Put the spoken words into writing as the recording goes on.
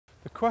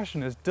The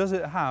question is, does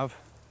it have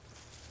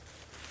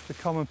the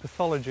common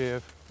pathology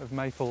of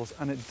maples?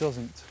 And it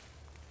doesn't.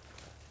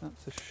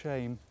 That's a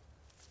shame.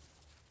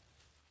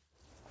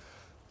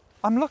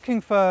 I'm looking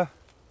for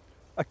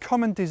a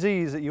common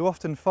disease that you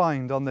often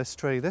find on this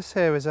tree. This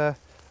here is a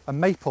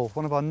maple,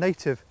 one of our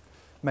native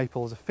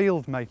maples, a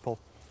field maple.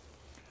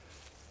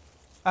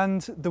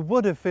 And the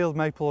wood of field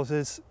maples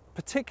is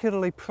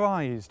particularly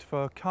prized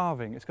for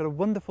carving. It's got a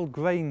wonderful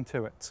grain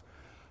to it,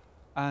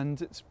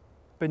 and it's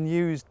been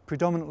used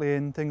predominantly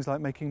in things like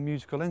making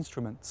musical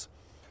instruments.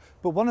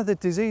 But one of the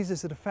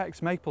diseases that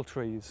affects maple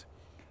trees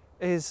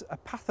is a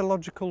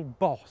pathological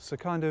boss, a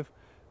kind of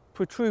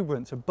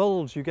protuberance, a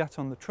bulge you get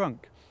on the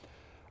trunk.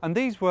 And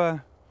these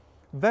were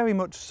very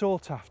much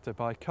sought after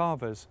by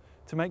carvers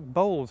to make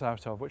bowls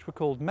out of, which were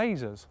called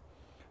mazers.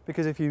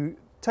 Because if you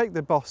take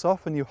the boss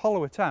off and you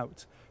hollow it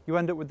out, you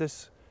end up with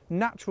this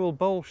natural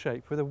bowl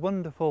shape with a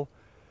wonderful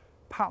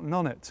pattern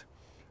on it.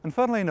 And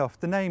funnily enough,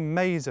 the name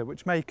mazer,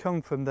 which may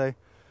come from the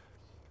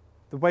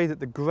way that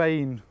the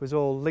grain was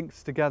all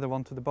linked together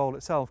onto the bowl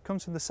itself,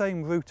 comes from the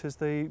same root as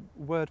the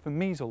word for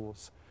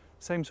measles.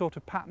 Same sort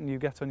of pattern you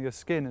get on your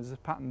skin as the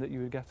pattern that you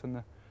would get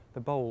on the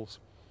bowls.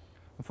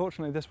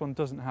 Unfortunately, this one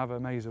doesn't have a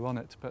mazer on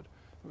it, but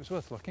it was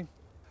worth looking.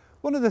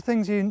 One of the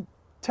things you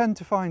tend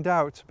to find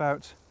out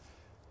about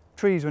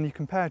trees when you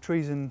compare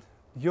trees in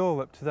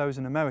Europe to those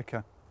in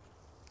America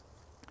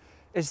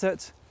is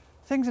that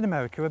things in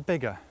America are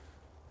bigger.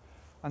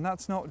 And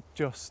that's not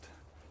just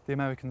the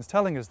Americans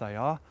telling us they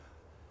are.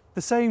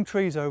 The same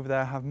trees over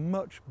there have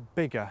much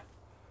bigger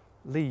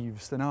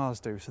leaves than ours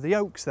do. So the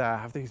oaks there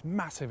have these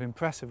massive,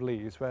 impressive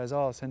leaves, whereas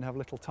ours tend to have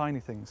little tiny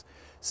things.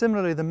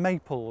 Similarly, the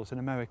maples in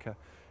America.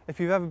 If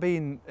you've ever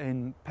been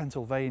in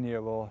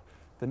Pennsylvania or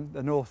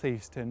the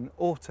northeast in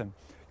autumn,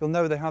 you'll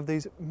know they have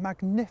these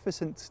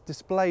magnificent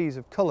displays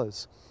of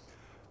colours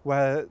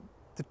where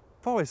the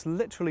forests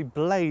literally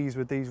blaze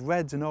with these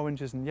reds and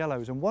oranges and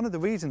yellows. And one of the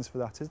reasons for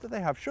that is that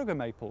they have sugar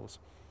maples,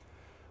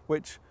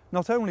 which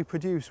not only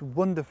produce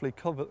wonderfully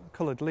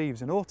coloured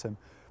leaves in autumn,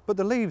 but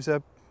the leaves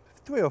are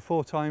 3 or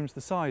 4 times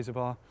the size of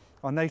our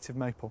native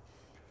maple.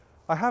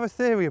 I have a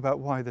theory about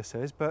why this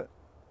is, but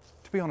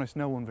to be honest,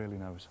 no one really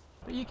knows.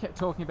 But you kept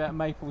talking about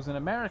maples in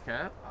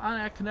America.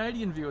 Aren't our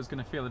Canadian viewers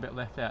going to feel a bit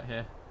left out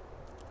here?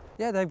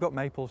 Yeah, they've got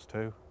maples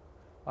too.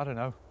 I don't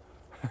know.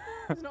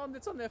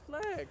 It's on their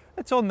flag.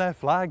 It's on their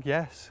flag,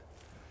 yes.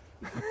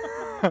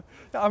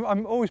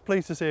 I'm always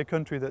pleased to see a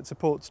country that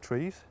supports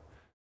trees.